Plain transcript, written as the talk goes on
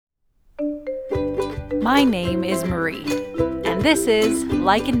My name is Marie, and this is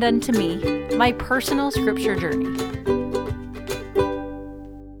Likened Unto Me, my personal scripture journey.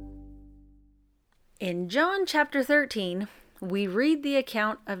 In John chapter 13, we read the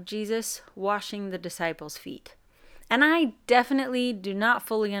account of Jesus washing the disciples' feet. And I definitely do not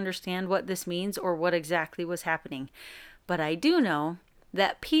fully understand what this means or what exactly was happening. But I do know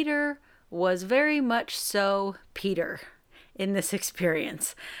that Peter was very much so Peter in this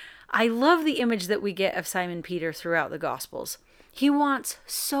experience. I love the image that we get of Simon Peter throughout the Gospels. He wants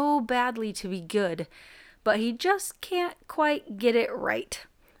so badly to be good, but he just can't quite get it right.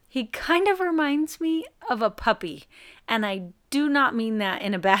 He kind of reminds me of a puppy, and I do not mean that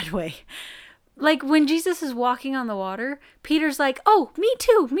in a bad way. Like when Jesus is walking on the water, Peter's like, oh, me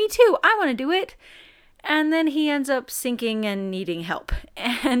too, I want to do it. And then he ends up sinking and needing help.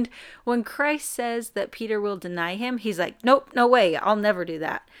 And when Christ says that Peter will deny him, he's like, nope, no way, I'll never do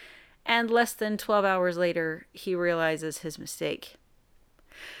that. And less than 12 hours later, he realizes his mistake.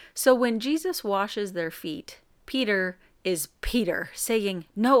 So when Jesus washes their feet, Peter is Peter, saying,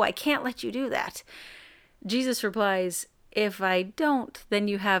 no, I can't let you do that. Jesus replies, if I don't, then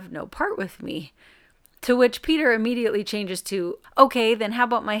you have no part with me. To which Peter immediately changes to, okay, then how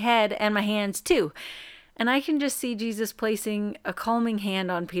about my head and my hands too? And I can just see Jesus placing a calming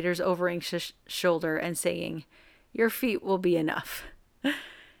hand on Peter's over-anxious shoulder and saying, your feet will be enough.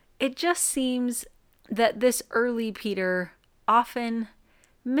 It just seems that this early Peter often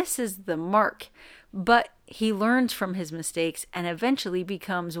misses the mark, but he learns from his mistakes and eventually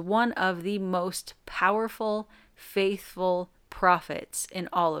becomes one of the most powerful, faithful prophets in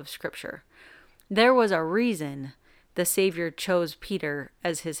all of Scripture. There was a reason the Savior chose Peter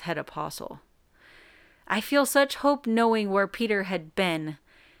as his head apostle. I feel such hope knowing where Peter had been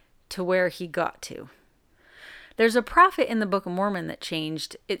to where he got to. There's a prophet in the Book of Mormon that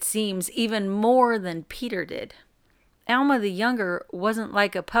changed, it seems, even more than Peter did. Alma the Younger wasn't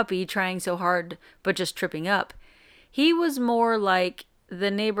like a puppy trying so hard but just tripping up. He was more like the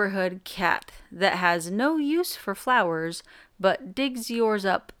neighborhood cat that has no use for flowers but digs yours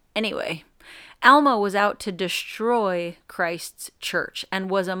up anyway. Alma was out to destroy Christ's church and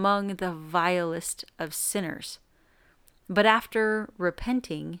was among the vilest of sinners. But after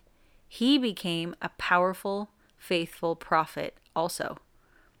repenting, he became a powerful, faithful prophet also.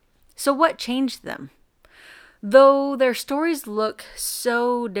 So what changed them? Though their stories look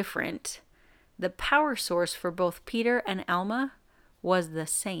so different, the power source for both Peter and Alma was the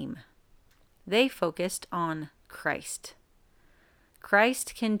same. They focused on Christ.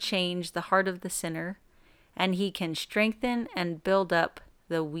 Christ can change the heart of the sinner, and he can strengthen and build up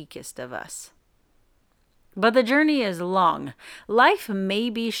the weakest of us. But the journey is long. Life may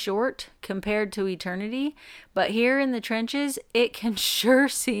be short compared to eternity, but here in the trenches, it can sure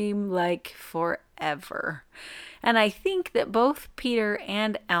seem like forever. And I think that both Peter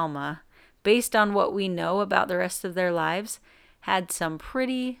and Alma, based on what we know about the rest of their lives, had some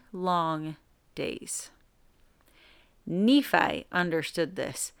pretty long days. Nephi understood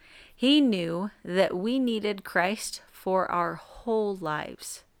this. He knew that we needed Christ for our whole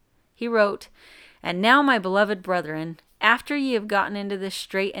lives. He wrote, and now, my beloved brethren, after ye have gotten into this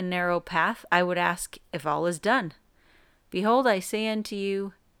straight and narrow path, I would ask if all is done. Behold, I say unto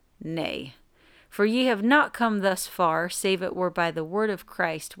you, nay. For ye have not come thus far, save it were by the word of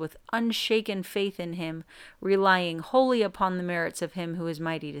Christ, with unshaken faith in him, relying wholly upon the merits of him who is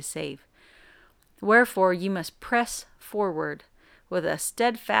mighty to save. Wherefore ye must press forward with a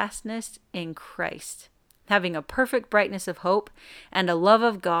steadfastness in Christ, having a perfect brightness of hope, and a love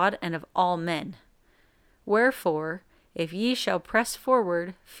of God and of all men. Wherefore, if ye shall press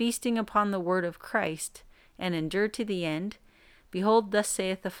forward, feasting upon the word of Christ, and endure to the end, behold, thus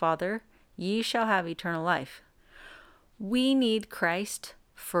saith the Father, ye shall have eternal life. We need Christ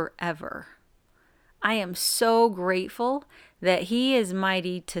forever. I am so grateful that he is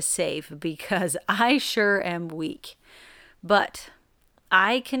mighty to save, because I sure am weak. But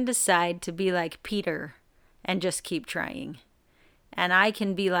I can decide to be like Peter and just keep trying. And I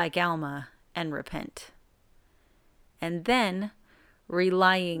can be like Alma and repent. And then,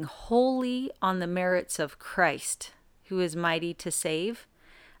 relying wholly on the merits of Christ, who is mighty to save,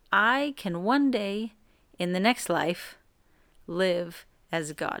 I can one day, in the next life, live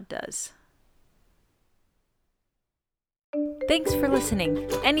as God does. Thanks for listening.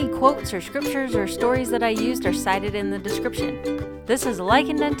 Any quotes or scriptures or stories that I used are cited in the description. This is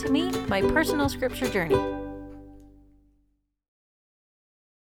Likened Unto Me, my personal scripture journey.